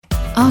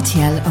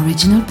RTL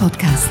Original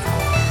Podcast.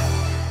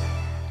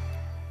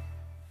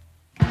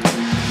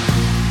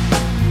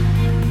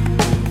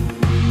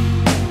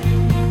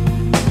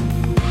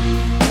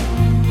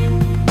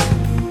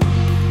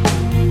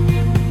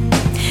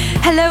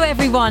 Hello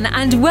everyone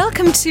and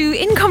welcome to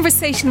In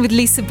Conversation with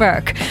Lisa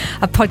Burke,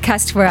 a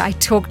podcast where I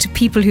talk to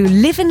people who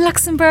live in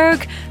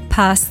Luxembourg,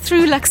 pass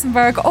through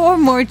Luxembourg, or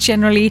more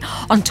generally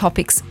on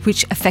topics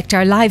which affect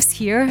our lives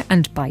here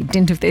and by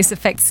dint of this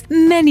affects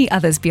many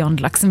others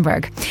beyond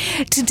Luxembourg.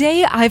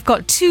 Today I've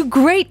got two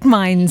great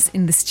minds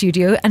in the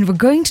studio and we're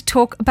going to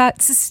talk about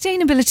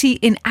sustainability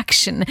in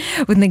action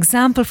with an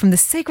example from the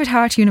Sacred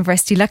Heart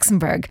University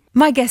Luxembourg.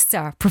 My guests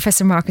are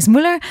Professor Markus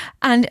Müller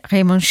and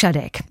Raymond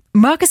Schadek.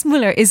 Markus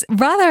Müller is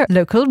rather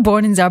local,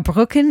 born in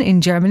Saarbrücken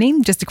in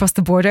Germany, just across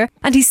the border,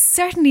 and he's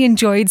certainly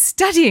enjoyed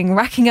studying,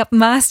 racking up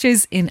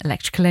masters in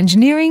electrical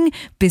engineering,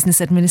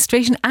 business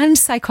administration and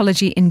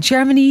psychology in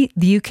Germany,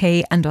 the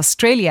UK and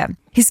Australia.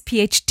 His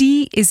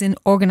PhD is in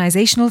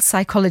organisational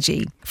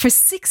psychology. For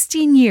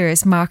 16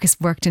 years, Markus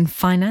worked in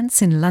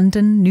finance in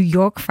London, New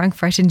York,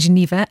 Frankfurt and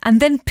Geneva, and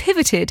then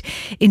pivoted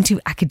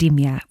into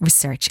academia,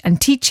 research and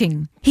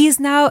teaching. He is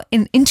now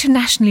an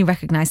internationally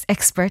recognised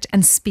expert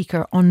and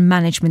speaker on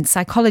management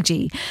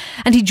psychology,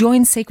 and he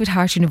joined Sacred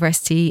Heart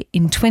University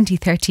in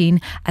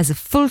 2013 as a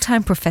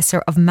full-time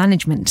professor of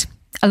management.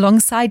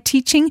 Alongside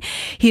teaching,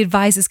 he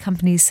advises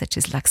companies such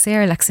as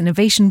Luxair, Lux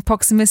Innovation,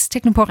 Proximus,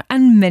 Technoport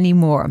and many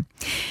more.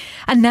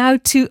 And now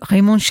to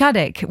Raymond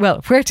Schadek.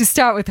 Well, where to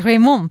start with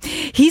Raymond?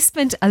 He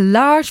spent a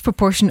large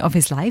proportion of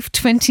his life,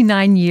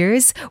 29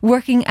 years,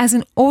 working as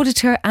an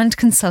auditor and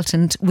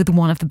consultant with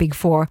one of the Big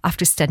Four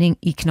after studying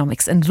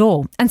economics and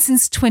law. And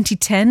since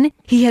 2010,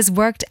 he has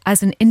worked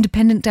as an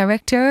independent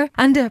director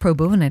and a pro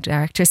bono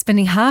director,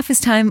 spending half his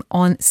time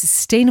on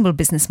sustainable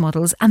business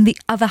models and the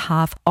other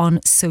half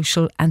on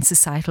social and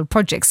societal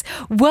projects.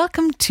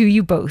 Welcome to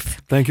you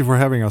both. Thank you for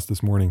having us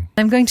this morning.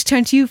 I'm going to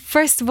turn to you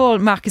first of all,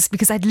 Markus,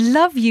 because I'd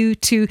love you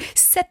to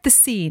set the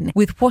scene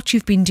with what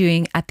you've been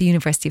doing at the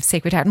University of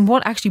Sacred Heart and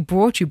what actually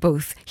brought you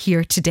both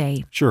here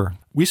today. Sure.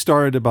 We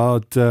started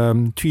about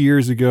 2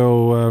 years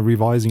ago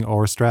revising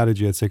our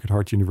strategy at Sacred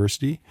Heart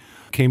University.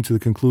 Came to the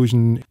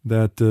conclusion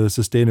that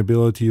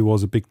sustainability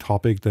was a big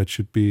topic that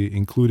should be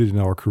included in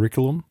our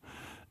curriculum.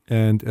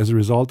 And as a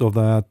result of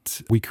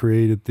that, we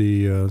created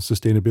the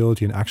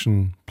Sustainability in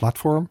Action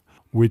platform,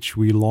 which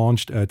we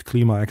launched at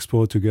Klima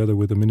Expo together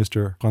with the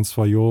Minister Frans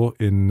Faiyot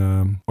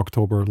in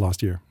October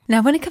last year.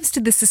 Now, when it comes to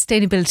the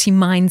sustainability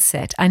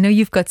mindset, I know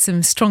you've got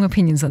some strong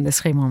opinions on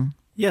this, Raymond.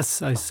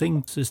 Yes, I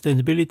think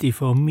sustainability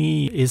for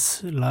me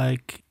is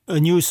like a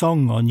new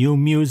song or new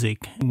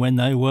music. When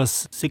I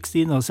was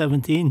 16 or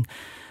 17,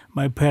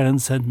 my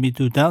parents sent me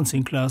to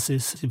dancing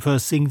classes. The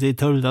first thing they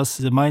told us,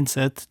 the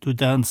mindset to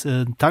dance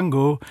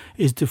tango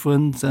is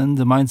different than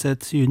the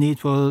mindset you need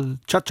for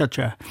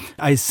cha-cha-cha.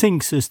 I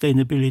think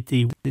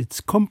sustainability,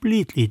 it's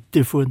completely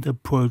different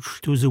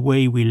approach to the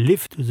way we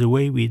live, to the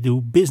way we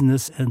do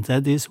business, and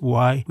that is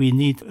why we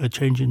need a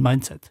change in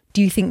mindset.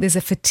 Do you think there's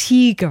a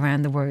fatigue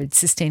around the word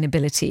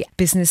sustainability?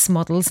 Business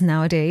models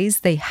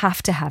nowadays, they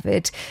have to have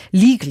it.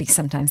 Legally,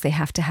 sometimes they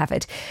have to have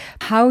it.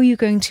 How are you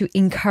going to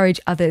encourage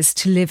others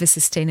to live a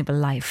sustainable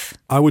life?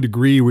 I would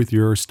agree with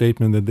your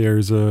statement that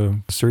there's a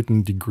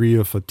certain degree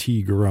of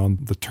fatigue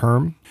around the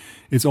term.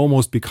 It's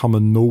almost become a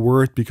no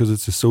word because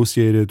it's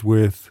associated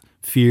with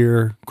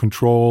fear,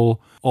 control,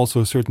 also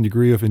a certain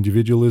degree of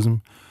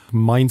individualism.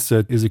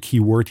 Mindset is a key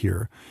word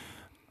here.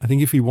 I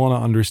think if we want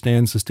to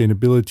understand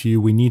sustainability,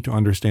 we need to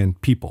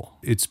understand people.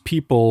 It's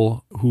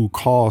people who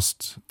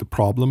caused the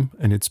problem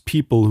and it's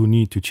people who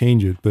need to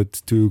change it.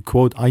 But to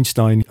quote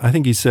Einstein, I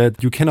think he said,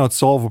 you cannot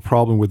solve a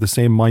problem with the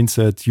same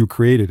mindset you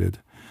created it.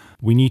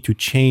 We need to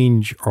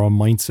change our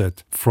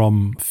mindset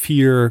from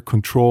fear,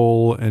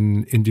 control,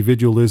 and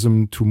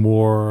individualism to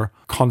more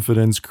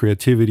confidence,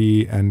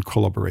 creativity, and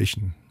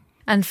collaboration.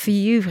 And for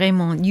you,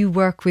 Raymond, you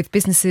work with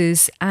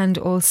businesses and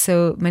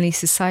also many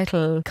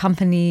societal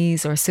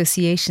companies or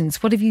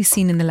associations. What have you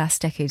seen in the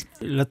last decade?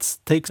 Let's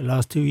take the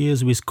last 2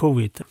 years with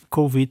COVID.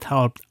 COVID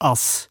helped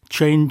us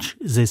change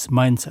this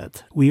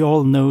mindset. We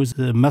all know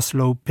the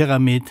Maslow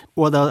pyramid.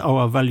 What are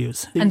our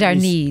values? And our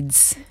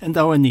needs. And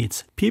our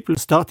needs. People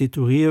started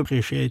to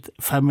reappreciate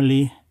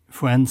family,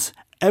 friends.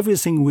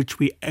 Everything which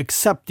we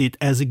accepted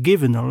as a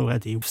given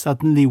already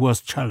suddenly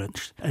was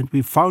challenged. And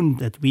we found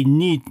that we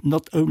need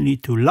not only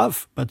to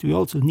love, but we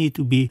also need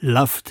to be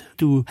loved,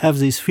 to have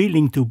this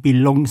feeling to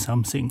belong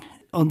something.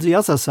 On the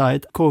other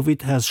side,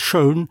 COVID has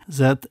shown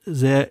that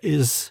there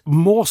is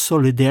more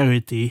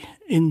solidarity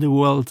in the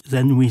world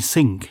than we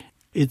think.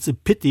 It's a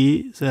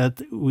pity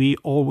that we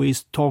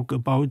always talk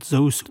about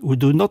those who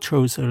do not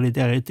show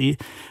solidarity.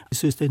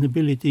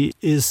 Sustainability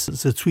is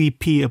the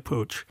 3P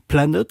approach.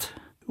 Planet.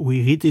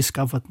 We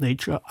rediscovered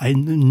nature. I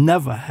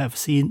never have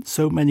seen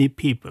so many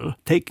people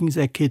taking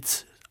their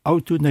kids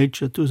out to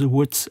nature, to the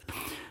woods.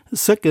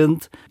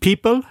 Second,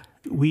 people.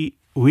 We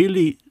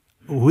really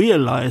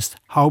realized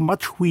how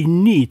much we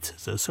need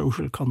the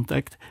social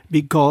contact,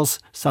 because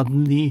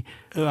suddenly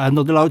are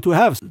not allowed to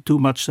have too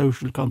much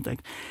social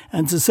contact.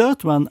 And the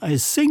third one, I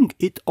think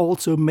it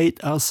also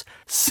made us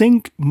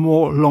think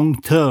more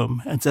long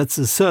term. And that's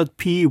the third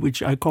P,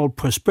 which I call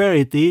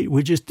prosperity,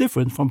 which is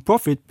different from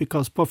profit,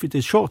 because profit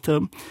is short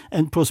term,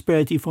 and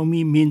prosperity for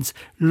me means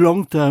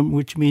long term,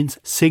 which means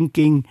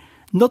thinking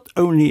not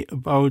only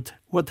about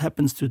what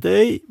happens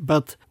today,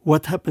 but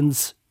what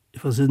happens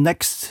for the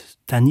next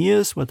 10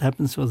 years, what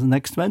happens for the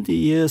next 20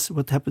 years,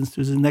 what happens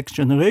to the next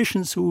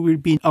generations who will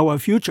be our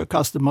future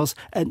customers,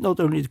 and not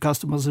only the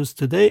customers of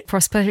today.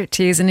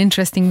 Prosperity is an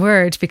interesting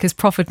word, because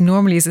profit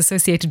normally is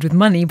associated with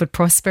money, but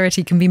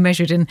prosperity can be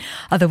measured in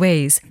other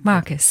ways.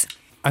 Marcus?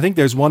 I think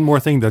there's one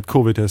more thing that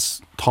COVID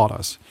has taught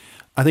us.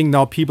 I think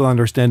now people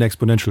understand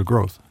exponential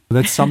growth.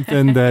 That's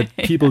something that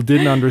people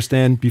didn't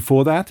understand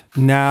before that.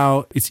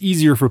 Now it's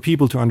easier for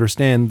people to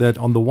understand that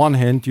on the one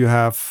hand, you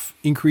have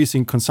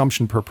increasing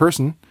consumption per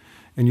person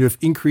and you have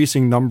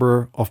increasing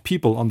number of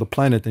people on the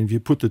planet. And if you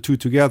put the two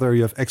together,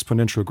 you have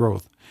exponential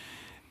growth.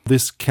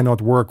 This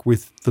cannot work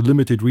with the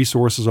limited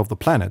resources of the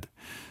planet.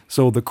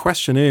 So the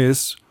question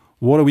is,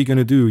 what are we going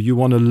to do? You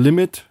want to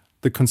limit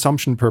the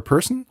consumption per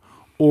person,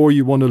 or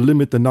you want to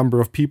limit the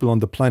number of people on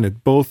the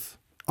planet? Both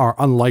are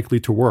unlikely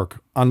to work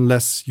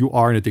unless you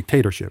are in a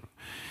dictatorship.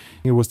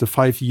 It was the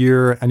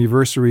 5-year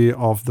anniversary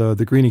of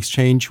the Green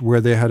Exchange,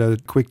 where they had a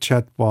quick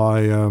chat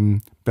by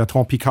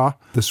Bertrand Piccard,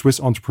 the Swiss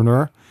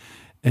entrepreneur.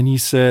 And he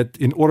said,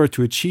 in order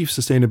to achieve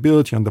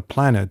sustainability on the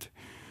planet,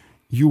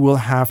 you will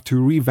have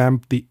to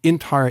revamp the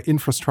entire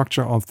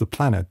infrastructure of the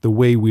planet, the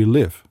way we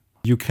live.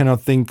 You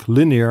cannot think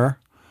linear.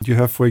 You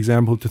have, for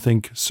example, to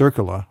think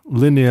circular.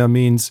 Linear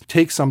means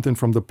take something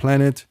from the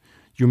planet,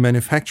 you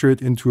manufacture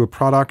it into a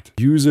product,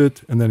 use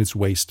it, and then it's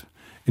waste.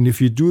 And if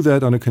you do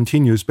that on a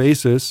continuous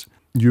basis,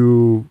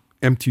 you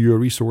empty your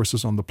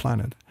resources on the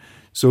planet.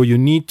 So you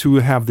need to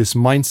have this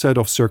mindset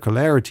of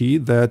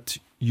circularity, that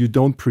you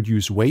don't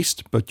produce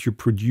waste, but you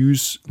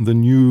produce the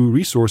new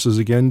resources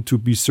again to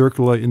be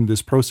circular in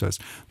this process.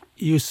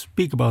 You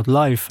speak about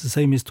life. The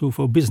same is true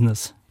for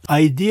business.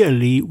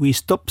 Ideally, we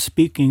stop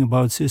speaking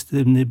about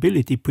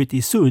sustainability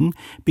pretty soon,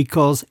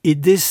 because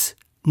it is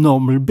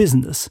normal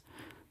business.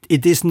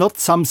 It is not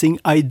something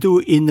I do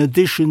in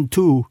addition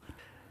to.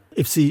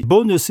 If the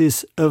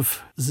bonuses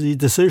of the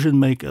decision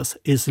makers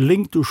is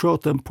linked to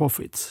short-term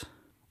profits,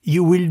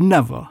 you will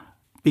never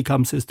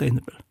become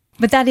sustainable.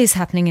 But that is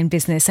happening in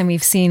business, and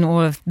we've seen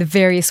all of the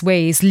various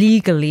ways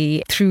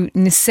legally, through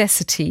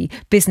necessity,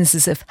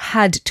 businesses have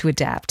had to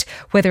adapt.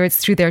 Whether it's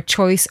through their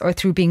choice or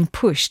through being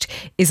pushed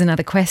is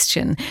another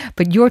question.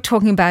 But you're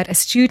talking about a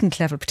student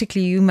level,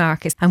 particularly you,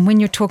 Marcus, and when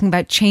you're talking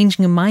about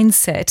changing a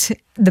mindset,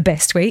 the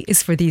best way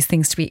is for these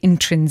things to be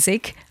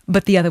intrinsic,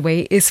 but the other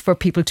way is for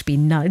people to be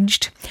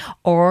nudged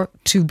or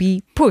to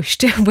be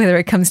pushed, whether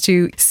it comes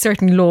to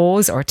certain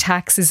laws or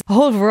taxes, a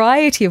whole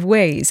variety of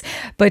ways.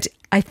 But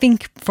I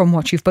think from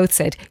what you've both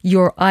said,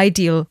 your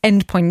ideal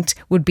endpoint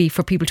would be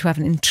for people to have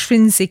an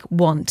intrinsic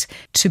want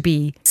to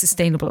be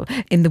sustainable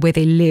in the way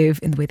they live,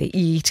 in the way they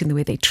eat, in the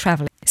way they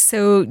travel.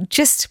 So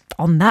just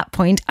on that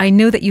point, I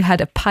know that you had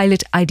a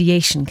pilot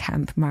ideation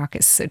camp,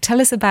 Marcus. So tell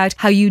us about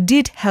how you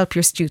did help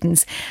your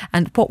students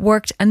and what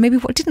worked and maybe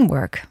what didn't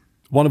work.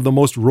 One of the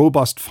most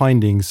robust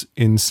findings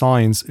in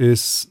science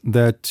is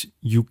that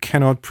you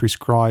cannot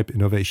prescribe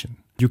innovation.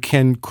 You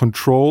can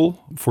control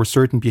for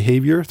certain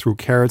behavior through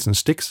carrots and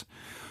sticks,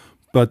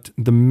 but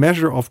the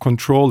measure of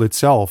control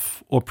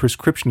itself or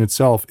prescription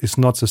itself is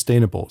not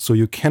sustainable. So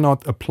you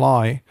cannot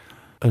apply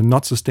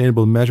not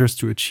sustainable measures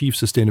to achieve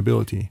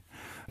sustainability.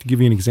 To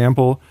give you an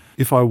example,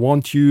 if I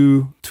want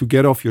you to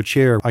get off your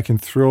chair, I can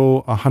throw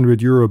a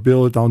 €100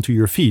 bill down to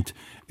your feet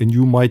and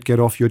you might get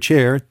off your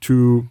chair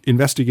to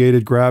investigate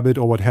it, grab it,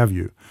 or what have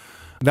you.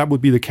 That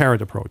would be the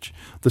carrot approach.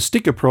 The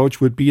stick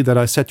approach would be that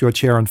I set your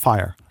chair on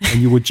fire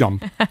and you would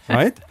jump,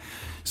 right?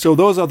 So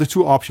those are the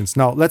two options.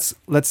 Now let's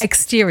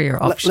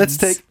exterior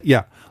options.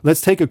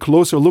 Let's take a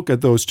closer look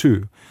at those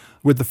two.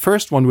 With the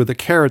first one, with the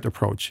carrot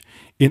approach,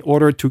 in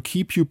order to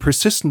keep you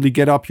persistently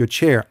get up your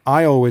chair,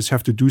 I always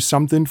have to do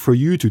something for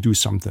you to do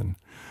something,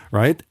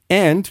 right?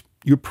 And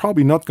you're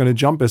probably not going to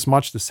jump as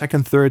much the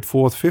second, third,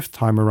 fourth, fifth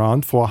time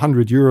around for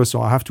 €100,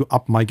 so I have to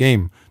up my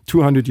game.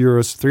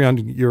 €200,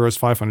 €300,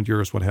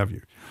 €500, what have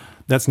you.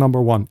 That's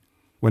number one.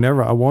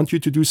 Whenever I want you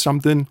to do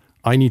something,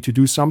 I need to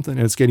do something,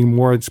 and it's getting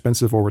more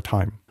expensive over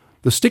time.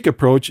 The stick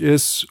approach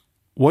is,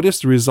 what is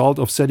the result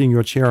of setting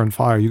your chair on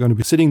fire? You're going to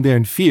be sitting there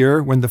in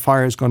fear when the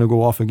fire is going to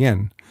go off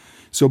again.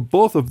 So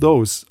both of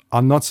those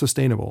are not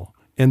sustainable,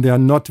 and they are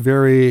not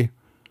very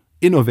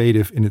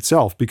innovative in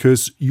itself,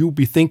 because you'll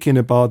be thinking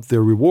about the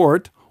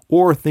reward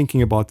or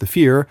thinking about the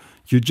fear.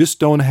 You just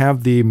don't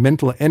have the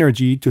mental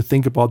energy to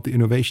think about the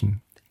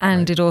innovation.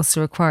 And It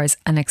also requires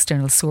an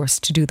external source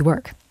to do the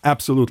work.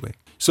 Absolutely.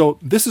 So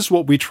this is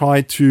what we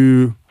try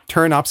to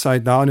turn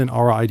upside down in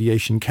our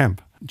ideation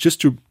camp.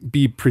 Just to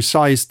be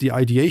precise, the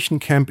ideation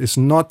camp is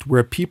not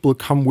where people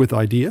come with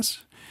ideas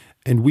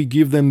and we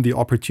give them the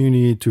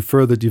opportunity to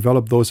further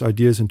develop those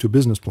ideas into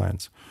business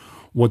plans.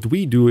 What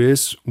we do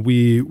is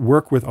we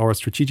work with our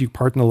strategic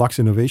partner, Lux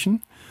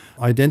Innovation,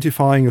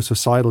 identifying a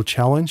societal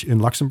challenge in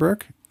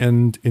Luxembourg.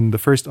 And in the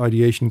first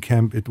ideation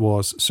camp, it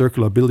was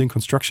circular building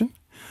construction.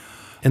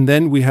 And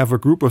then we have a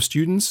group of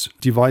students,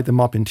 divide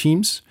them up in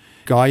teams,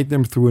 guide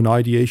them through an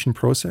ideation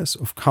process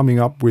of coming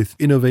up with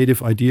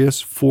innovative ideas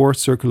for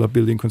circular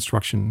building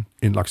construction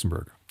in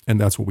Luxembourg.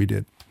 And that's what we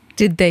did.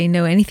 Did they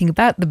know anything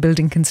about the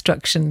building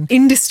construction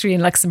industry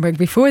in Luxembourg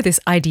before this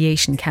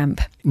ideation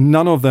camp?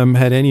 None of them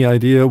had any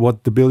idea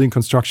what the building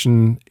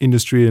construction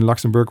industry in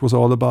Luxembourg was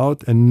all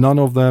about, and none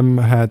of them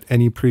had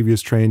any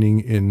previous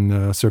training in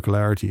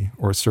circularity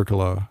or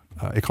circular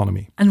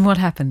economy. And what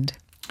happened?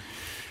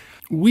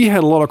 We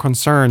had a lot of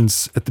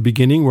concerns at the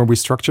beginning when we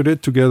structured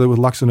it together with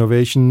Lux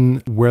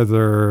Innovation,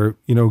 whether,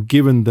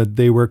 given that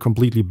they were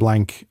completely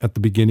blank at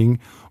the beginning,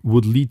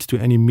 would lead to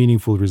any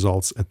meaningful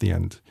results at the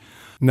end.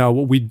 Now,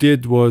 what we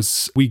did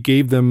was we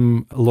gave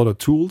them a lot of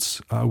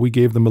tools. We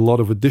gave them a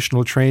lot of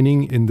additional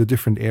training in the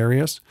different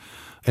areas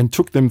and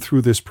took them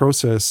through this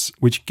process,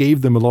 which gave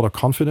them a lot of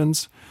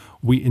confidence.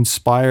 We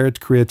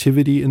inspired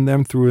creativity in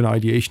them through an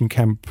ideation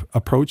camp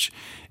approach.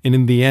 And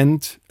in the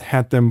end,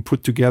 had them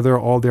put together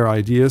all their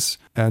ideas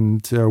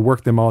and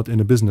work them out in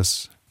a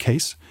business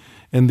case.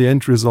 And the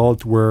end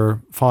result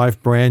were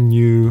 5 brand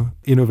new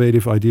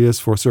innovative ideas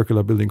for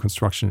circular building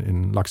construction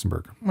in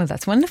Luxembourg. Well,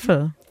 that's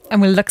wonderful.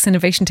 And will Lux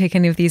Innovation take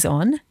any of these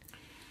on?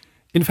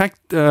 In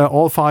fact,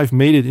 all 5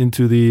 made it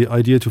into the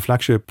idea to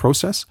flagship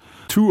process.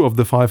 2 of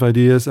the 5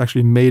 ideas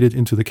actually made it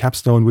into the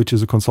capstone, which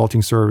is a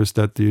consulting service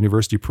that the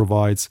university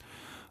provides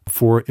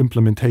for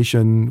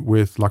implementation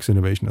with Lux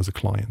Innovation as a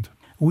client.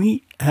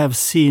 We have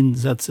seen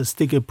that the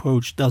stick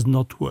approach does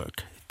not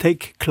work.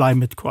 Take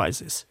climate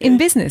crisis. In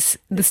business,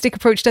 the stick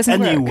approach doesn't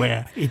work.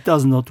 Anywhere, it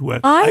does not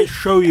work. I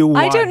show you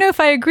why. I don't know if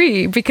I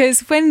agree, because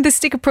when the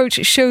stick approach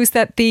shows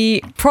that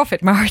the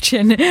profit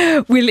margin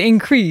will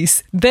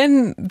increase,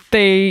 then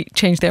they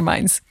change their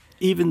minds.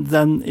 Even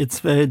then, it's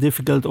very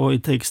difficult or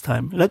it takes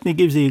time. Let me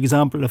give the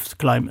example of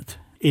climate.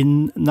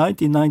 In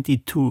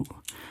 1992,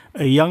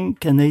 a young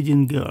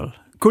Canadian girl,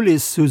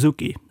 Kulis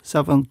Suzuki,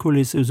 Savant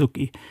Kulis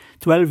Suzuki,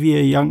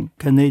 12-year young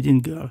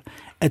Canadian girl,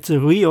 at the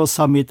Rio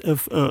Summit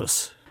of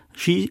Earth,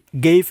 she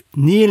gave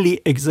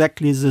nearly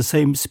exactly the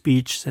same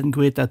speech than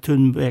Greta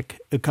Thunberg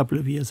a couple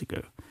of years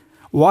ago.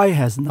 Why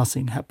has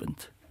nothing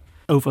happened?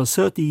 Over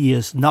 30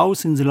 years now,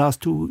 since the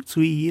last 2-3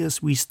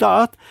 years, we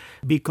start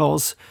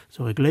because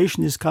the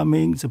regulation is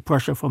coming, the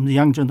pressure from the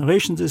young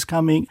generations is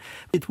coming.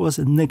 It was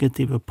a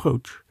negative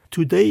approach.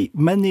 Today,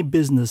 many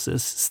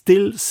businesses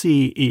still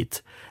see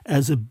it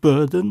as a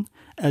burden,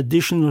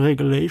 additional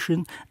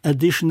regulation,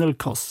 additional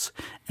costs.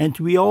 And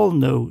we all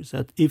know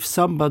that if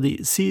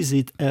somebody sees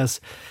it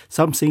as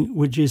something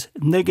which is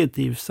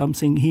negative,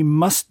 something he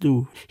must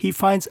do, he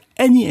finds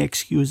any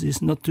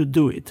excuses not to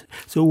do it.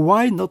 So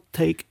why not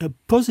take a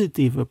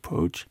positive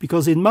approach?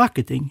 Because in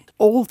marketing,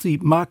 all the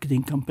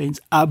marketing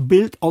campaigns are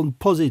built on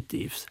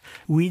positives.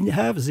 We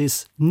have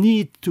this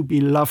need to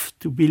be loved,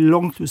 to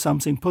belong to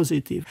something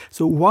positive.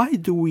 So why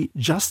do we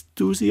just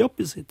do the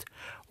opposite?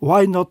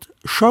 Why not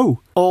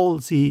show all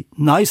the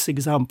nice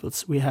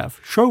examples we have,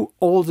 show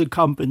all the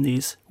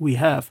companies we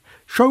have,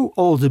 show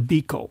all the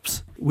B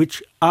Corps,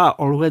 which are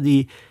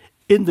already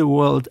in the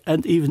world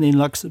and even in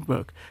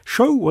Luxembourg,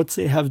 show what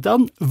they have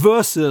done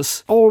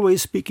versus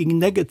always speaking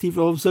negative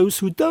of those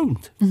who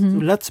don't. Mm-hmm.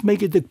 So let's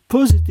make it a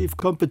positive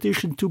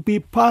competition to be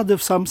part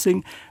of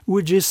something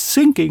which is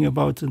thinking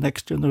about the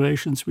next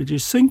generations, which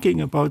is thinking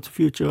about the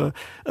future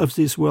of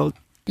this world.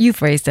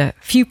 You've raised a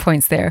few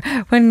points there.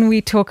 When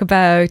we talk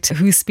about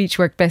whose speech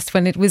worked best,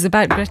 when it was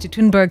about Greta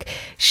Thunberg,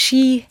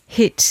 she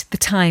hit the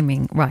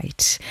timing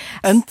right.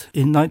 And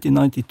in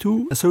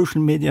 1992,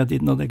 social media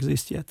did not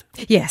exist yet.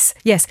 Yes.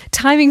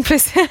 Timing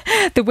plus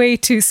the way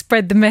to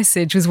spread the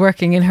message was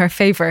working in her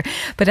favour.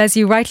 But as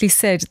you rightly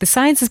said, the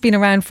science has been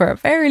around for a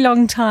very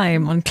long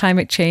time on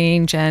climate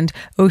change and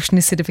ocean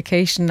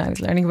acidification. I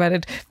was learning about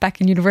it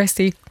back in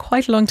university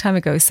quite a long time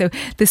ago. So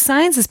the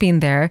science has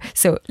been there.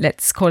 So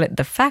let's call it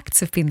the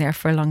facts have been there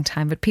for a long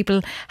time, but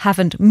people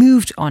haven't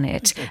moved on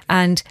it. Okay.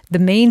 And the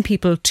main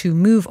people to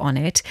move on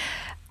it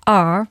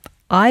are,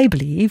 I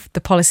believe,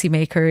 the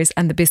policymakers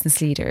and the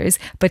business leaders,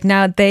 but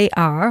now they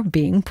are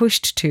being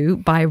pushed to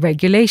by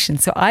regulation.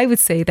 So I would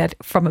say that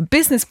from a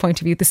business point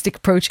of view, the stick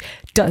approach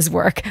does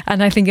work.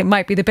 And I think it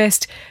might be the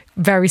best,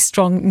 very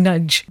strong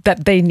nudge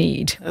that they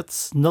need.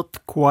 That's not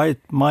quite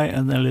my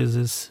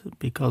analysis,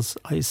 because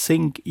I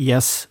think,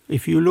 yes,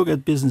 if you look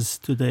at business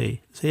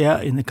today, they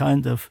are in a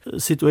kind of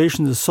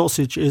situation the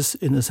sausage is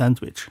in a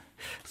sandwich.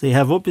 They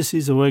have obviously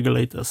the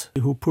regulators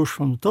who push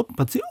from the top,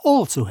 but they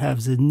also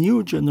have the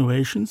new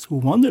generations who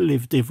want to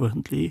live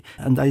differently.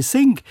 And I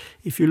think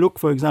if you look,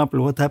 for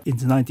example, what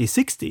happened in the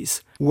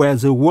 1960s, where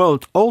the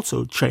world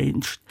also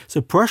changed,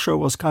 the pressure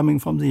was coming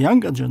from the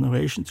younger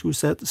generations who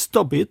said,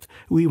 stop it,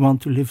 we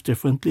want to live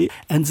differently.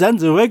 And then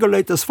the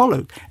regulators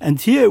followed.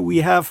 And here we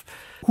have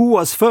who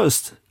was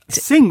first. I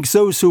think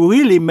those who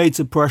really made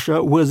the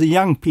pressure were the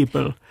young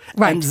people.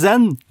 Right. And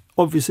then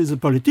obviously the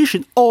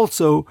politician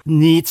also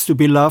needs to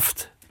be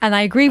loved And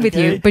I agree with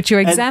you, but your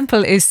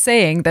example is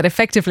saying that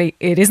effectively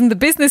it isn't the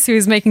business who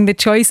is making the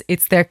choice,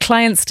 it's their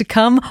clients to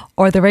come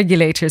or the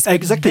regulators.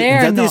 Exactly.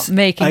 They're not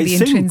making the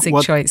intrinsic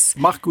choice.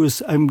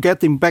 Marcus, I'm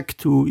getting back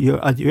to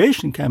your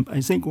ideation camp.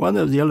 I think one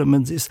of the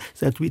elements is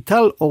that we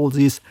tell all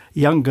these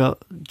younger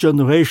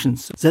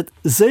generations that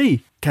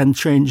they can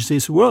change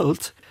this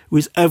world.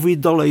 With every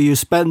dollar you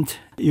spend,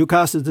 you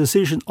cast a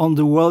decision on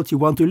the world you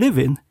want to live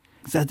in.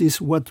 That is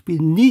what we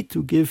need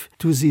to give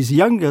to these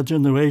younger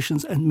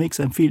generations and make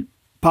them feel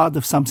part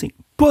of something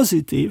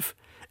positive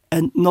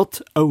and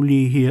not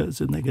only hear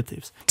the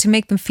negatives. To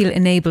make them feel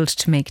enabled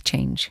to make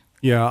change.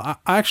 Yeah,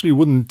 I actually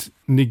wouldn't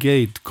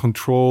negate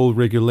control,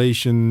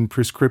 regulation,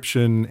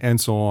 prescription, and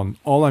so on.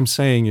 All I'm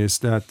saying is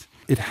that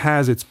it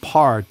has its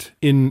part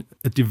in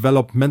a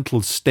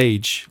developmental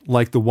stage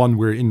like the one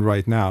we're in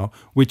right now,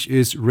 which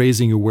is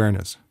raising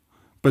awareness.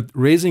 But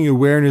raising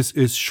awareness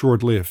is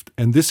short-lived.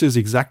 And this is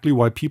exactly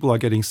why people are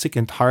getting sick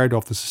and tired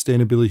of the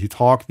sustainability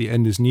talk. The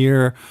end is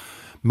near,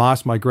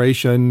 mass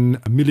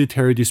migration,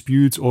 military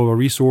disputes over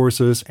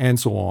resources, and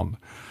so on.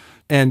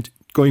 And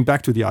going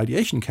back to the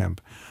ideation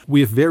camp, we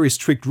have very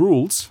strict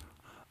rules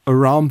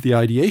around the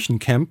ideation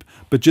camp,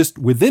 but just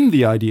within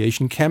the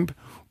ideation camp,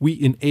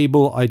 we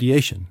enable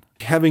ideation.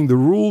 Having the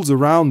rules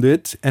around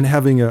it and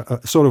having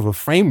a sort of a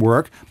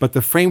framework, but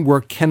the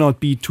framework cannot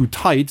be too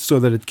tight so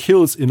that it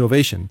kills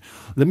innovation.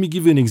 Let me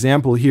give you an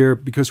example here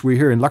because we're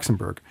here in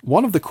Luxembourg.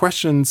 One of the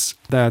questions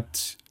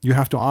that you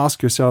have to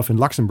ask yourself in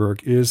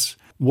Luxembourg is,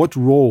 what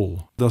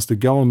role does the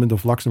government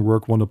of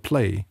Luxembourg want to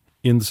play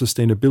in the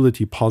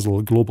sustainability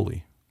puzzle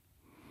globally?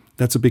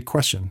 That's a big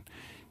question.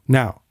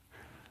 Now,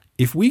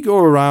 if we go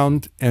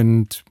around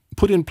and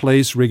put in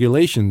place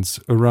regulations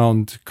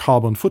around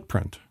carbon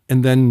footprint,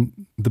 and then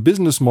the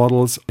business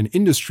models and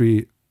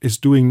industry is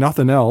doing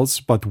nothing else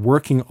but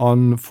working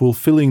on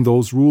fulfilling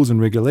those rules and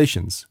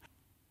regulations,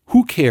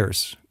 who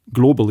cares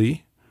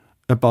globally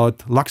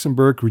about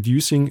Luxembourg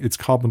reducing its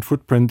carbon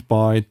footprint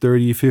by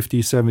 30,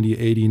 50, 70,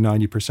 80,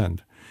 90%?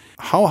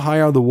 How high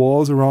are the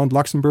walls around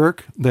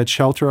Luxembourg that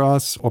shelter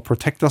us or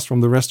protect us from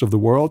the rest of the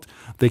world?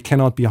 They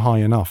cannot be high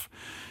enough.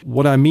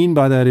 What I mean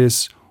by that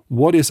is,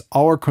 what is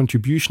our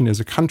contribution as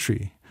a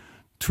country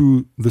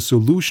to the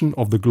solution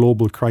of the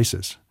global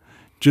crisis?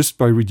 Just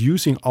by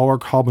reducing our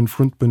carbon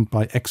footprint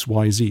by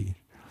XYZ.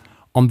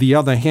 On the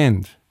other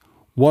hand,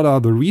 what are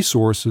the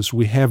resources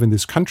we have in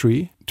this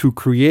country to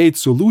create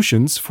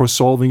solutions for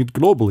solving it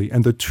globally?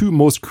 And the two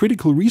most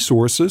critical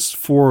resources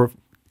for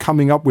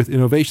coming up with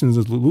innovations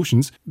and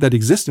solutions that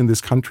exist in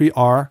this country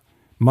are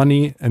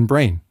money and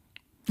brain.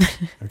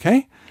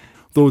 Okay?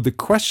 Though the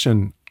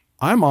question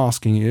I'm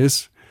asking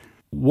is,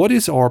 what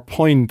is our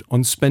point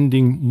on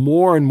spending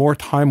more and more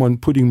time on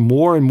putting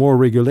more and more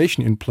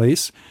regulation in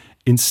place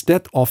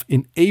instead of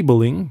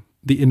enabling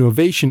the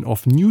innovation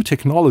of new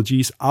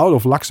technologies out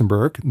of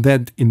Luxembourg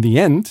that in the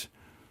end,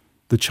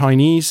 the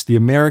Chinese, the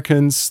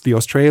Americans, the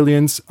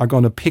Australians are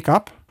going to pick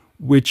up,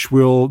 which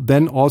will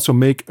then also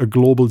make a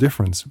global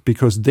difference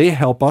because they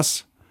help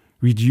us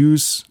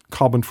reduce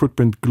carbon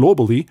footprint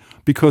globally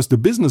because the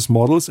business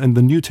models and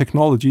the new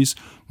technologies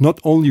not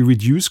only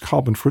reduce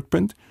carbon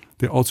footprint,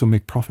 they also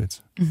make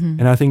profits. Mm-hmm.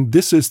 And I think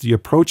this is the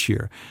approach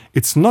here.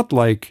 It's not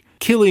like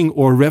killing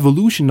or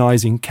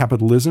revolutionizing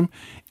capitalism.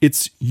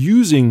 It's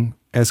using,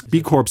 as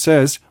B Corp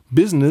says,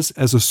 business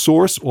as a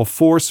source or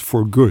force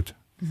for good.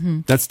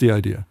 Mm-hmm. That's the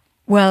idea.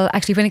 Well,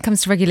 actually, when it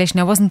comes to regulation,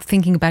 I wasn't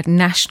thinking about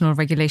national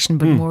regulation,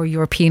 but more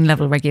European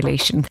level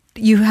regulation.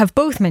 You have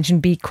both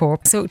mentioned B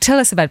Corp. So tell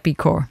us about B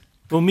Corp.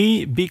 For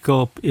me, B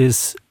Corp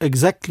is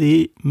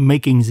exactly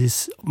making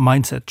this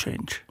mindset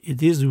change.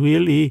 It is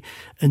really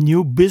a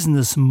new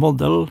business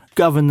model,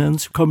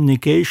 governance,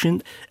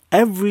 communication.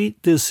 Every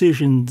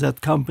decision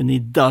that company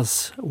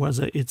does,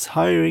 whether it's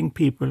hiring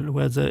people,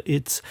 whether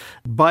it's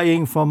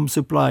buying from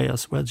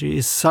suppliers, whether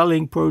it's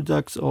selling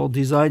products or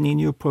designing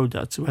new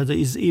products, whether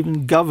it's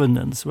even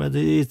governance, whether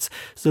it's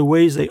the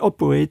way they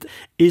operate,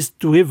 is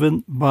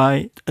driven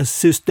by a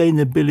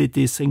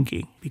sustainability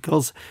thinking.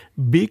 Because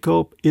B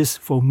Corp is,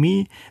 for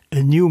me,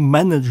 a new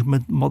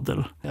management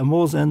model. There are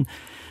more than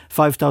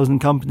 5,000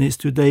 companies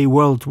today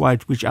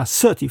worldwide which are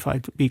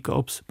certified B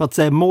Corps, but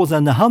there are more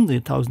than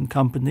 100,000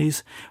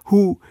 companies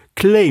who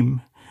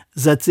claim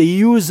that they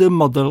use a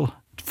model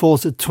for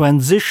the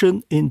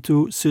transition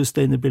into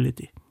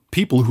sustainability.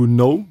 People who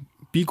know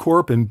B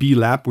Corp and B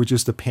Lab, which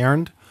is the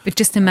parent. But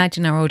just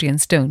imagine our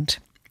audience don't.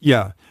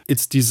 Yeah,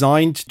 it's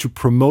designed to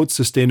promote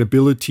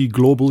sustainability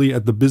globally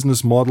at the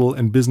business model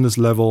and business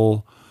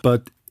level,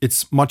 but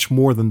it's much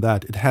more than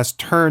that. It has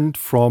turned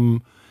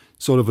from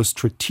sort of a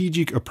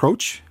strategic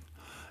approach.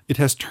 It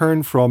has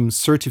turned from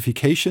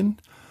certification.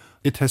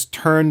 It has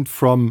turned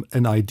from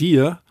an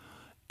idea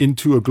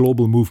into a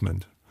global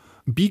movement.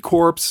 B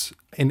Corps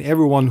and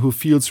everyone who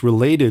feels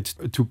related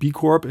to B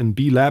Corp and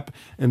B Lab,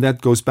 and that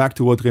goes back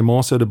to what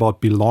Raymond said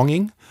about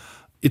belonging.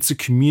 It's a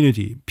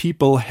community.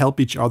 People help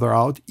each other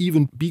out.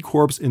 Even B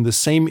Corps in the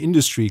same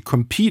industry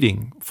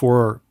competing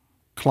for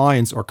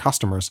clients or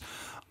customers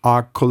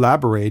are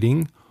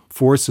collaborating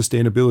for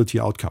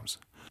sustainability outcomes.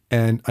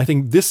 And I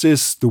think this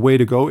is the way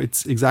to go.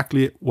 It's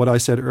exactly what I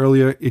said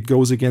earlier. It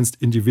goes against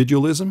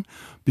individualism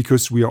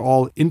because we are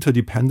all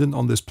interdependent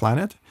on this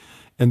planet.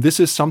 And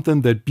this is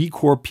something that B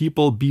Corp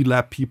people, B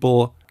Lab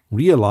people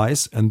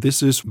realize. And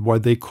this is why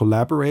they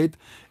collaborate.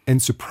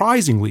 And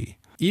surprisingly,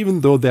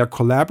 even though they're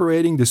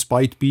collaborating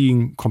despite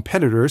being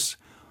competitors,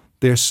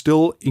 they're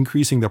still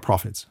increasing their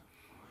profits.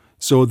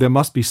 So there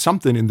must be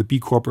something in the B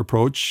Corp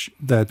approach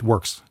that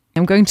works.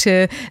 I'm going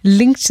to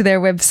link to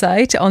their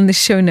website on the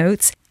show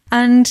notes.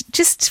 And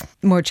just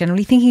more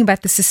generally, thinking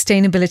about the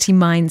sustainability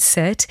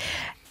mindset,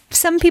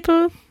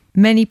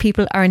 many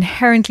people are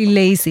inherently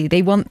lazy.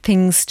 They want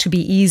things to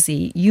be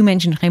easy. You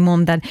mentioned,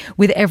 Raymond, that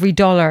with every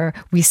dollar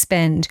we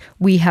spend,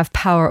 we have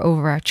power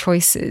over our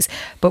choices.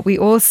 But we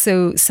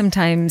also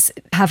sometimes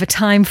have a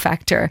time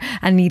factor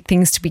and need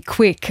things to be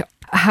quick.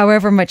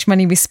 However much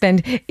money we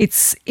spend,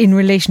 it's in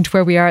relation to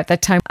where we are at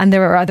that time. And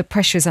there are other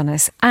pressures on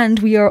us. And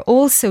we are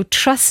also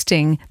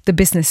trusting the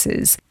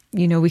businesses.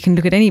 You know, we can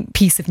look at any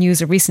piece of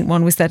news. A recent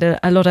one was that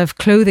a lot of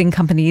clothing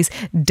companies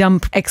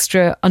dump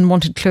extra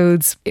unwanted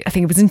clothes. I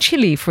think it was in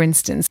Chile, for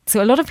instance.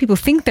 So a lot of people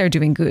think they're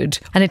doing good.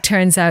 And it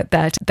turns out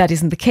that that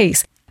isn't the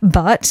case.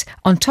 But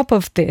on top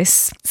of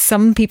this,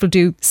 some people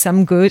do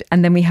some good,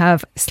 and then we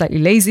have a slightly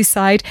lazy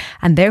side,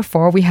 and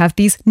therefore we have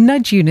these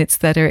nudge units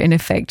that are in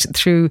effect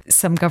through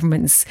some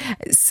governments.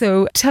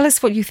 So tell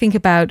us what you think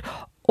about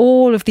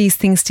all of these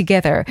things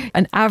together.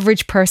 An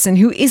average person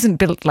who isn't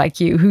built like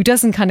you, who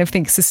doesn't kind of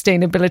think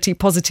sustainability,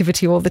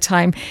 positivity all the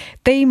time,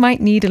 they might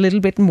need a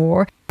little bit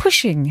more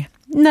pushing,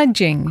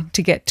 nudging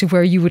to get to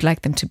where you would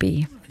like them to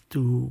be.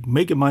 To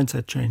make a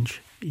mindset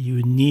change,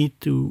 you need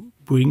to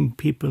bring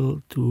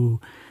people to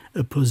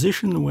a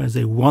position where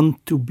they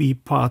want to be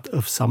part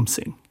of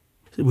something,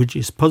 which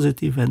is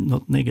positive and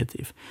not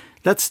negative.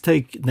 Let's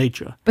take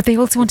nature. But they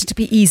also want it to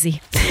be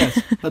easy.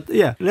 Yes, but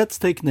yeah, let's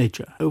take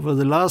nature. Over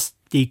the last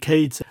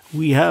decades,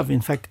 we have,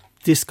 in fact,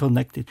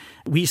 disconnected.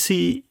 We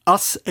see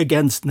us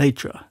against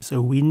nature.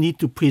 So we need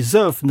to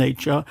preserve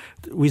nature.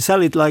 We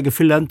sell it like a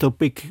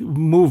philanthropic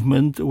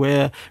movement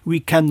where we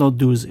cannot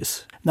do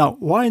this. Now,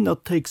 why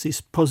not take this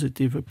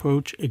positive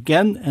approach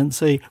again and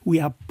say we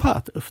are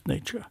part of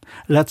nature?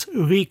 Let's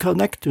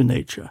reconnect to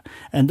nature.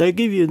 And I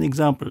give you an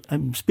example.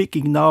 I'm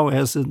speaking now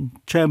as a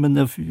chairman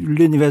of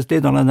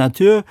l'Université dans la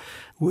Nature,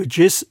 which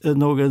is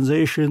an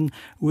organization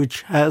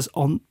which has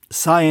on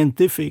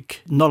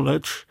scientific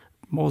knowledge,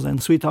 more than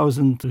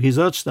 3,000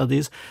 research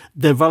studies,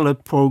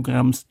 developed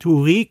programs to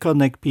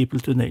reconnect people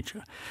to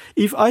nature.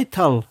 If I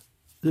tell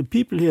the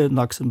people here in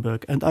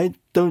Luxembourg, and I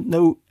don't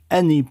know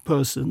any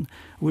person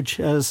which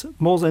has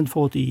more than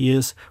 40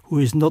 years who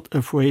is not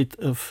afraid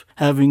of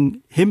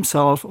having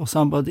himself or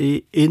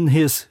somebody in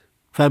his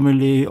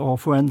family or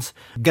friends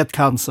get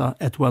cancer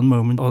at one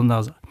moment or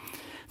another.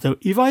 So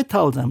if I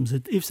tell them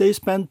that if they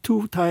spend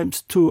 2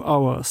 times 2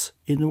 hours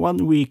in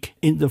 1 week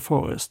in the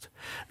forest,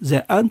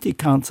 their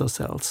anti-cancer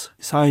cells,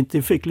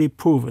 scientifically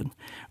proven,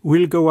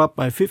 will go up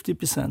by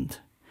 50%.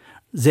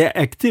 Their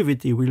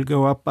activity will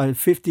go up by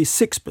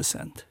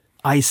 56%.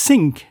 I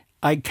think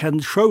I can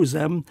show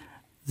them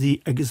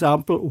the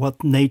example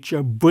what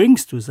nature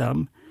brings to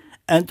them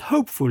and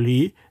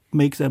hopefully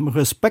make them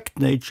respect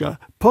nature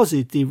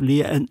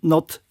positively and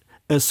not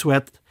a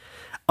threat.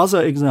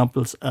 Other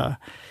examples are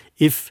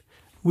if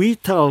we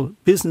tell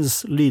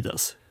business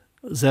leaders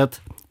that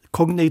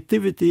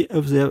cognitivity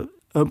of their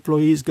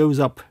employees goes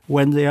up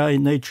when they are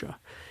in nature,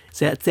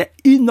 that their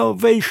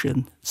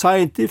innovation,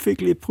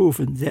 scientifically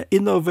proven, their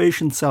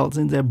innovation cells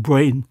in their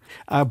brain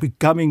are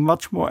becoming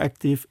much more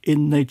active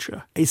in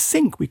nature. I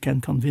think we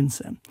can convince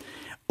them.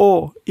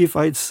 Or if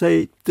I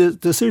say the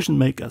decision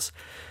makers,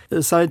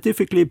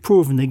 scientifically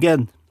proven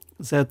again,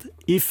 that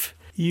if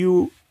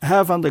you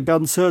have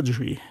undergone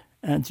surgery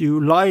and you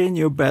lie in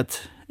your bed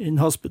in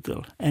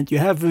hospital and you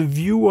have a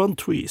view on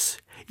trees,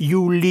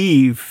 you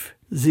leave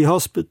the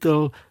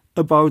hospital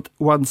about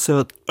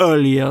 1/3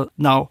 earlier.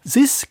 Now,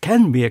 this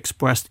can be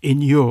expressed in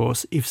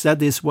euros if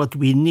that is what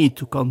we need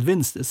to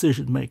convince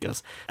decision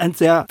makers. And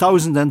there are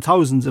thousands and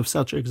thousands of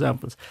such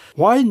examples.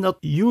 Why not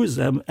use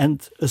them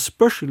and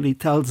especially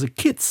tell the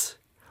kids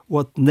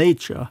what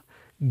nature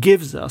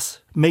gives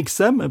us, makes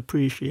them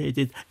appreciate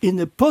it in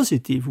a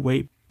positive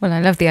way? Well, I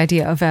love the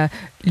idea of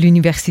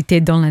l'Université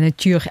dans la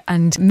Nature.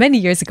 And many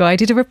years ago, I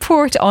did a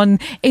report on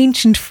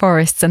ancient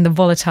forests and the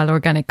volatile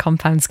organic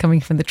compounds coming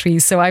from the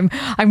trees. So I'm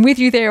with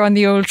you there on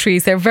the old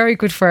trees. They're very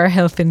good for our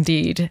health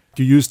indeed.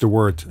 You use the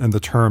word and the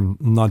term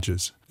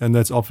nudges. And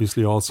that's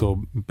obviously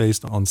also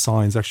based on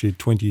science. Actually,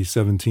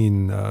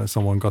 2017,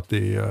 someone got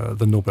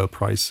the Nobel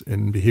Prize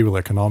in behavioral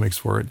economics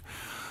for it.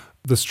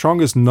 The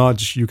strongest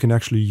nudge you can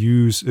actually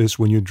use is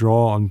when you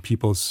draw on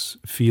people's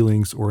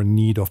feelings or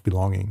need of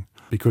belonging.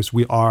 Because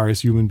we are,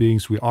 as human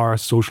beings, we are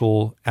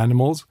social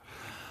animals.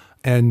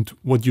 And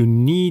what you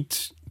need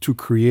to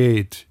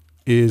create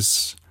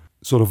is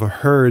sort of a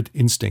herd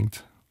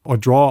instinct, or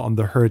draw on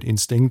the herd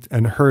instinct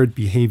and herd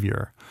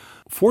behavior.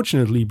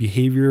 Fortunately,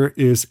 behavior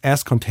is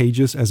as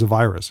contagious as a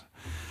virus.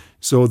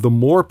 So the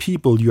more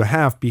people you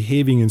have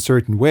behaving in a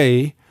certain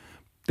way,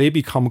 they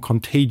become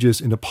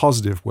contagious in a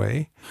positive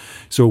way.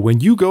 So when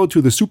you go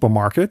to the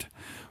supermarket,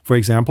 for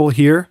example,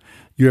 here,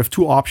 you have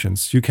two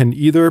options. You can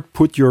either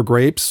put your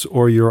grapes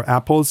or your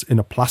apples in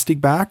a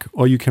plastic bag,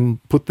 or you can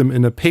put them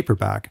in a paper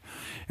bag.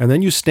 And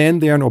then you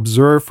stand there and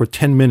observe for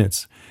 10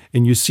 minutes.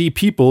 And you see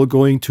people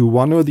going to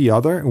one or the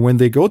other. And when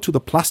they go to the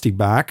plastic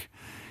bag,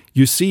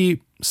 you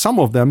see some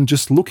of them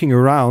just looking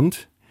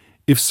around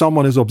if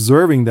someone is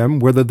observing them,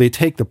 whether they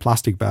take the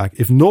plastic bag.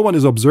 If no one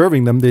is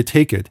observing them, they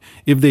take it.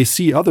 If they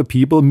see other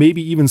people,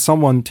 maybe even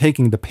someone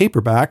taking the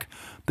paper bag,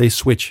 they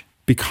switch,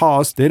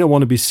 because they don't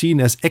want to be seen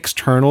as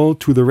external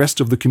to the rest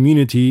of the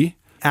community,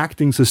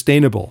 acting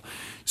sustainable.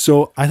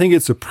 So I think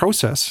it's a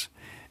process.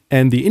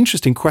 And the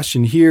interesting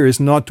question here is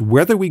not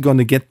whether we're going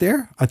to get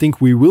there. I think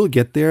we will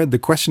get there. The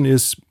question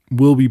is,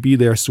 will we be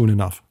there soon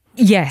enough?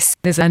 Yes,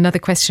 there's another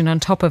question on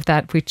top of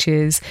that, which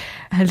is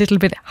a little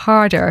bit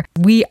harder.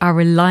 We are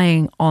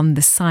relying on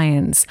the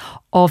science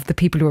of the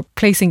people who are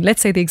placing,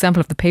 let's say, the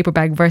example of the paper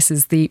bag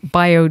versus the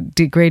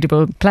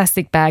biodegradable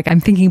plastic bag.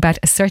 I'm thinking about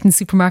a certain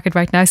supermarket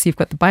right now. So you've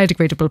got the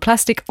biodegradable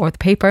plastic or the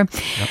paper.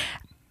 Yep.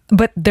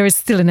 But there is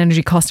still an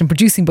energy cost in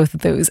producing both of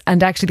those.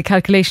 And actually the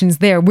calculations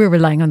there, we're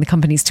relying on the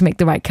companies to make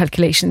the right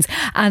calculations.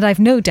 And I've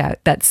no doubt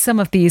that some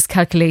of these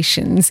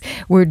calculations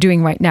we're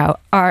doing right now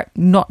are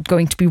not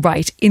going to be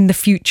right in the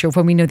future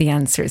when we know the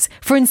answers.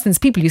 For instance,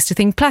 people used to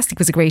think plastic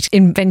was a great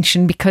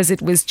invention because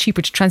it was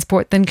cheaper to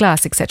transport than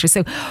glass, etc.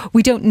 So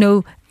we don't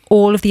know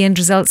all of the end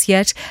results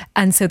yet.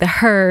 And so the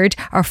herd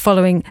are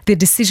following the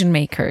decision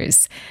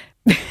makers.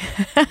 You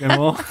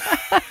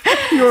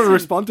want to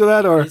respond to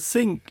that, or? I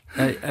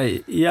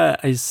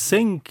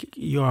think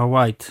you are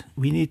right.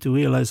 We need to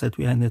realize that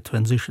we are in a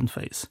transition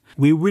phase.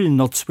 We will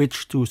not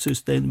switch to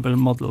sustainable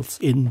models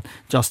in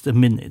just a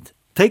minute.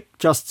 Take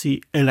just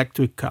the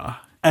electric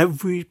car.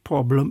 Every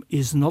problem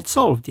is not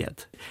solved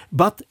yet,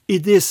 but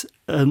it is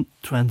a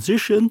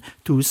transition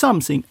to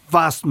something.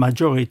 Vast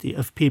majority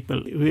of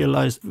people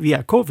realized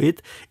via COVID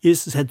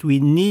is that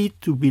we need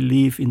to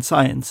believe in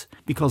science,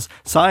 because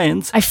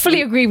science... I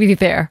fully agree with you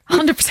there,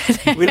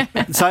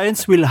 100%.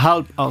 Science will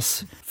help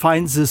us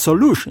find the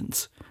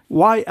solutions.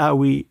 Why are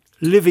we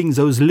living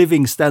those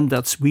living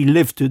standards we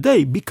live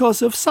today?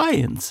 Because of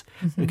science.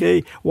 Mm-hmm.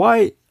 Okay,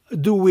 why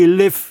do we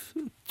live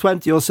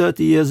 20 or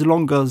 30 years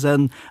longer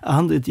than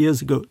 100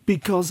 years ago?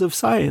 Because of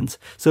science.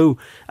 So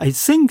I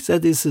think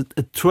that is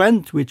a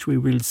trend which we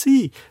will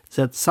see,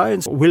 that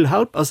science will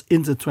help us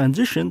in the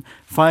transition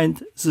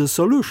find the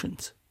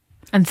solutions.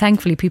 And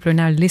thankfully, people are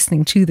now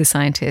listening to the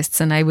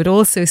scientists. And I would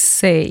also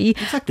say,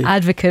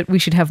 advocate, we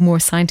should have more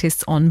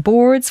scientists on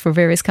boards for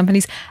various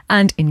companies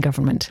and in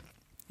government.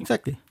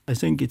 Exactly. I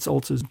think it's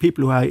also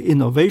people who are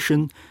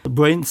innovation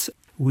brains.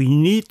 We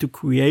need to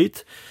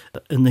create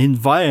an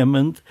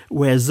environment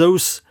where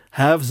those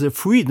have the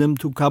freedom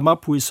to come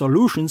up with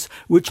solutions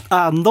which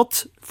are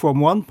not,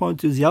 from one point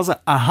to the other,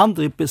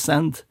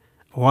 100%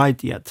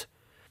 right yet.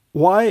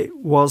 Why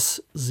was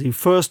the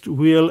first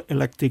real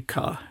electric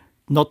car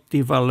not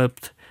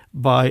developed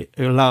by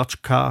a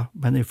large car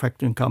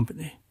manufacturing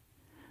company?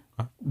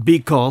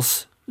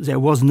 Because there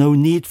was no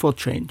need for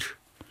change.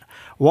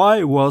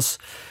 Why was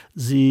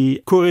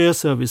the courier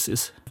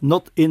services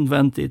not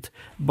invented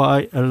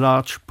by a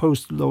large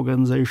postal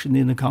organization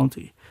in a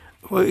country?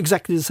 For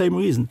exactly the same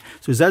reason.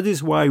 So that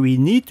is why we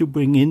need to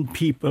bring in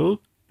people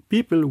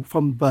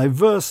from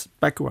diverse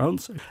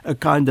backgrounds, a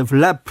kind of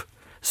lab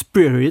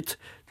spirit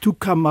to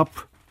come up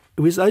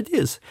with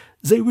ideas.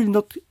 They will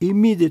not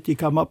immediately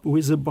come up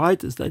with the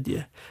brightest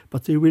idea,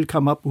 but they will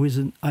come up with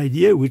an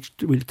idea which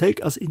will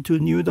take us into a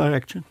new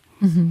direction.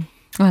 Mm-hmm.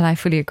 Well, I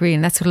fully agree.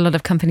 And that's what a lot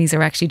of companies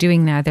are actually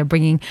doing now. They're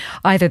bringing,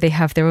 either they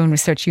have their own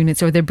research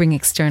units or they're bringing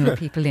external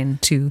people in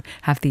to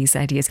have these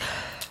ideas.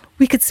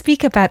 We could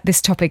speak about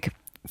this topic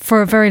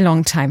for a very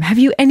long time. Have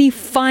you any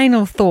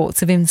final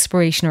thoughts of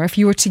inspiration, or if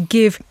you were to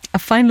give a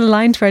final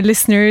line to our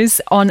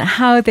listeners on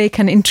how they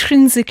can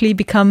intrinsically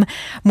become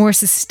more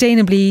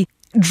sustainably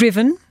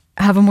driven,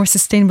 have a more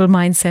sustainable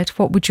mindset,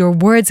 what would your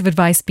words of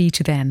advice be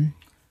to them?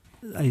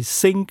 I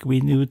think we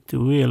need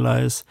to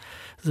realize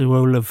the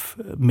role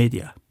of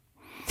media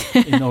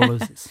in all of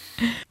this.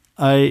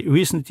 I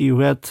recently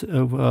read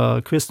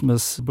over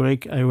Christmas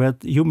break, I read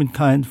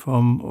Humankind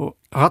from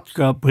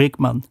Rutger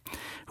Bregman,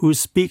 who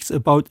speaks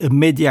about a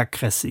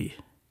mediacracy.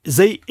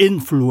 They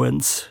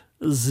influence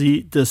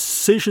the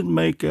decision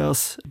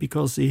makers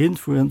because they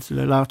influence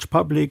the large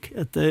public,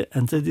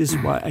 and that is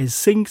why I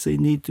think they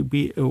need to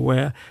be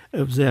aware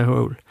of their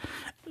role.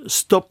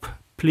 Stop,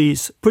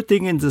 please,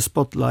 putting in the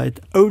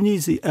spotlight only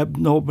the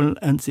abnormal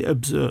and the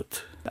absurd,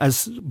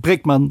 as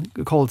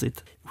Bregman calls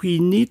it. We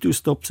need to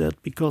stop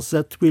that because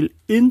that will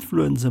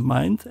influence the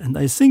mind, and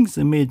I think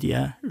the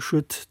media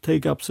should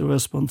take up the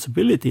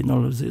responsibility in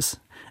all of this.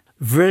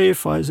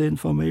 Verify the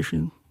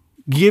information,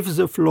 give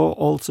the floor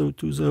also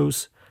to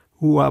those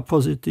who are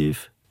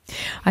positive,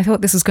 I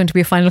thought this was going to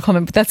be a final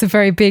comment, but that's a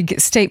very big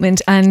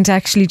statement. And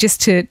actually,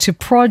 just to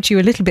prod you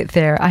a little bit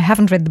there, I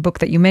haven't read the book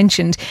that you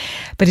mentioned,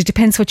 but it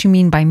depends what you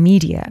mean by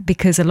media,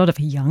 because a lot of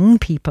young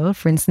people,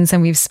 for instance,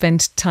 and we've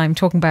spent time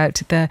talking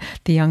about the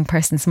young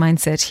person's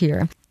mindset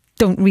here,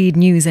 don't read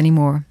news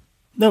anymore.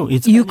 No,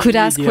 it's you could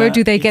ask, where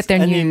do they get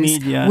their news?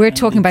 Media, we're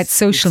talking about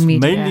social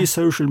media. Mainly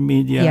social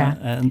media. Yeah.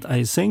 And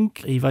I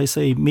think if I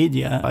say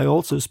media, I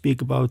also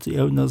speak about the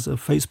owners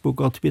of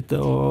Facebook or Twitter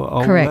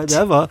or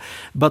whatever.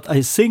 But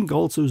I think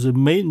also the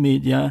main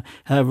media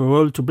have a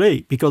role to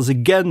play. Because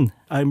again,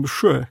 I'm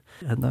sure,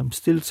 and I'm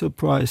still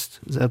surprised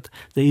that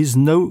there is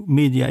no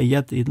media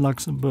yet in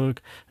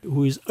Luxembourg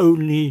who is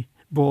only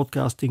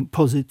broadcasting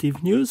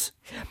positive news.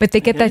 But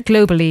they get that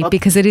globally,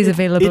 because it is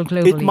available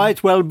globally. It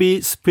might well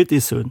be pretty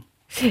soon.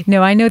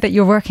 No, I know that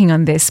you're working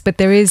on this, but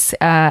there is,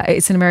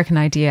 it's an American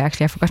idea,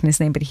 actually. I've forgotten his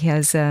name, but he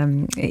has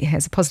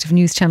a positive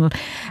news channel.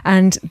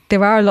 And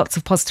there are lots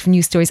of positive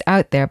news stories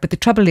out there. But the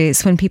trouble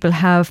is, when people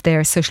have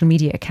their social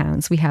media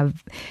accounts, we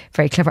have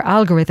very clever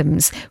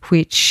algorithms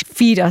which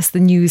feed us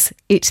the news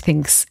it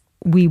thinks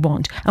we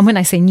want. And when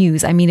I say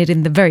news, I mean it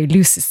in the very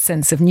loosest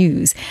sense of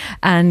news.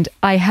 And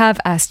I have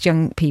asked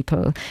young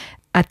people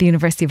at the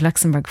University of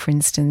Luxembourg, for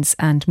instance,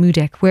 and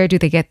MUDEC, where do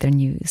they get their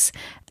news?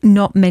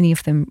 Not many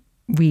of them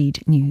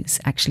read news,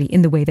 actually,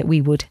 in the way that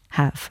we would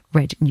have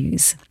read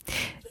news.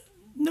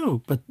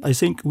 No, but I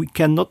think we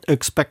cannot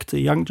expect the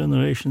young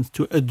generations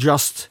to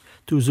adjust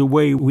to the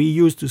way we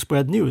used to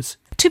spread news.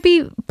 To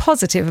be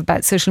positive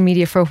about social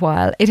media for a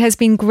while, it has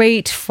been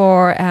great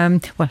for,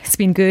 it's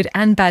been good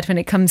and bad when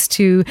it comes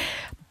to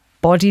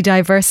body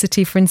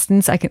diversity, for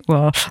instance.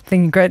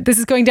 Thinking, great, this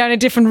is going down a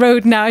different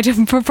road now. I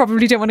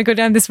probably don't want to go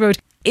down this road.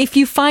 If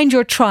you find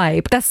your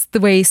tribe, that's the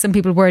way some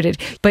people word it,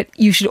 but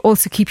you should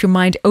also keep your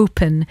mind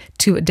open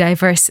to a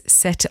diverse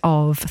set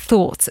of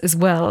thoughts as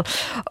well.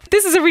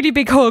 This is a really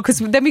big hole, because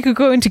then we could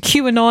go into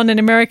QAnon in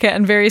America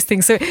and various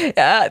things. So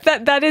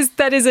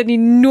that is an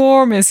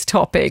enormous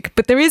topic,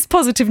 but there is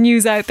positive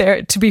news out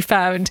there to be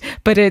found.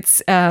 But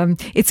it's a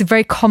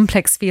very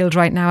complex field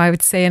right now, I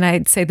would say, and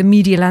I'd say the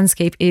media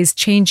landscape is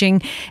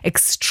changing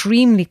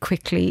extremely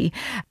quickly.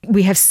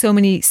 We have so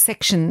many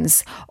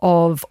sections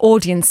of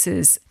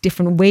audiences,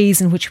 different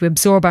ways in which we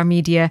absorb our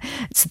media.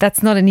 So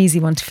that's not an easy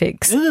one to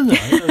fix. No,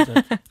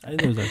 I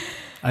know that.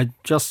 I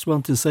just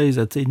want to say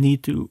that they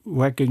need to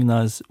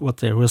recognize what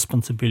their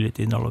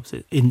responsibility in all of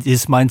this, in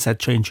this mindset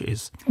change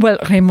is. Well,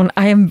 Raymond,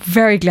 I am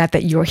very glad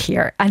that you're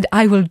here, and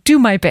I will do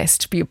my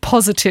best to be a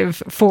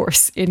positive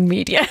force in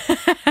media.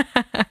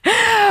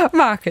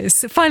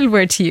 Marcus, final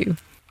word to you.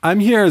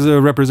 I'm here as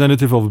a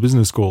representative of a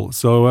business school,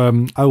 so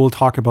I will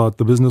talk about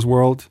the business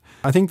world.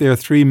 I think there are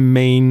three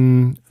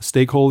main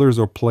stakeholders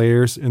or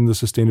players in the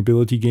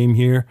sustainability game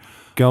here: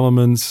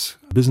 governments,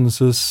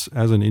 businesses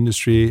as an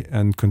industry,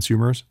 and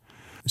consumers.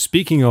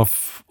 Speaking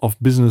of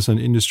business and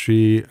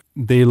industry,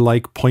 they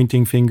like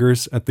pointing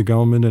fingers at the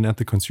government and at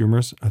the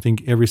consumers. I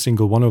think every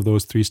single one of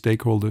those three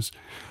stakeholders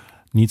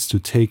needs to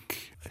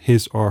take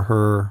his or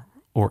her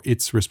or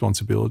its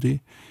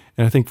responsibility.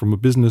 And I think from a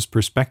business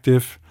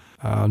perspective,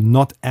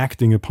 not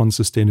acting upon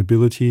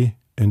sustainability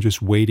and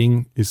just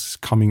waiting is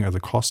coming at a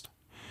cost.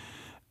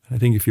 I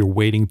think if you're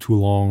waiting too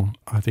long,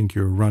 I think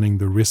you're running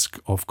the risk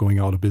of going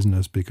out of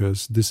business,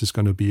 because this is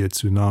going to be a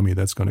tsunami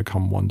that's going to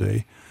come one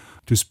day.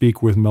 To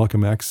speak with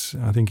Malcolm X,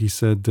 I think he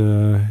said,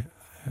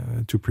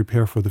 to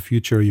prepare for the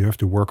future, you have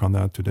to work on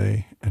that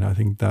today. And I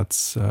think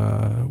that's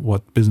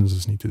what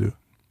businesses need to do.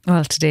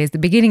 Well, today is the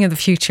beginning of the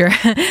future.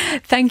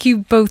 Thank you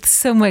both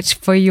so much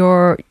for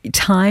your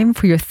time,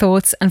 for your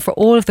thoughts, and for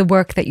all of the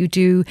work that you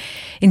do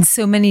in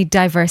so many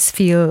diverse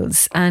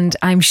fields. And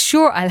I'm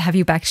sure I'll have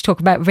you back to talk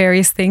about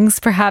various things,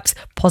 perhaps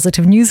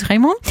positive news,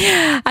 Raymond,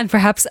 and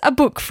perhaps a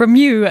book from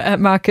you,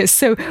 Marcus.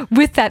 So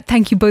with that,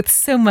 thank you both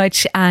so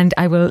much. And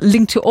I will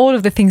link to all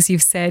of the things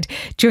you've said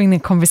during the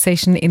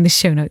conversation in the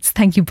show notes.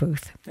 Thank you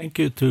both. Thank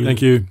you too.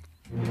 Thank you.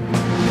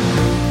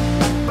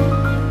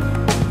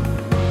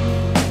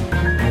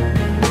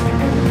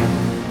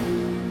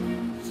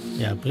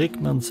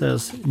 Brickman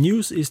says,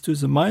 news is to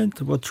the mind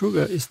what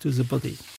sugar is to the body.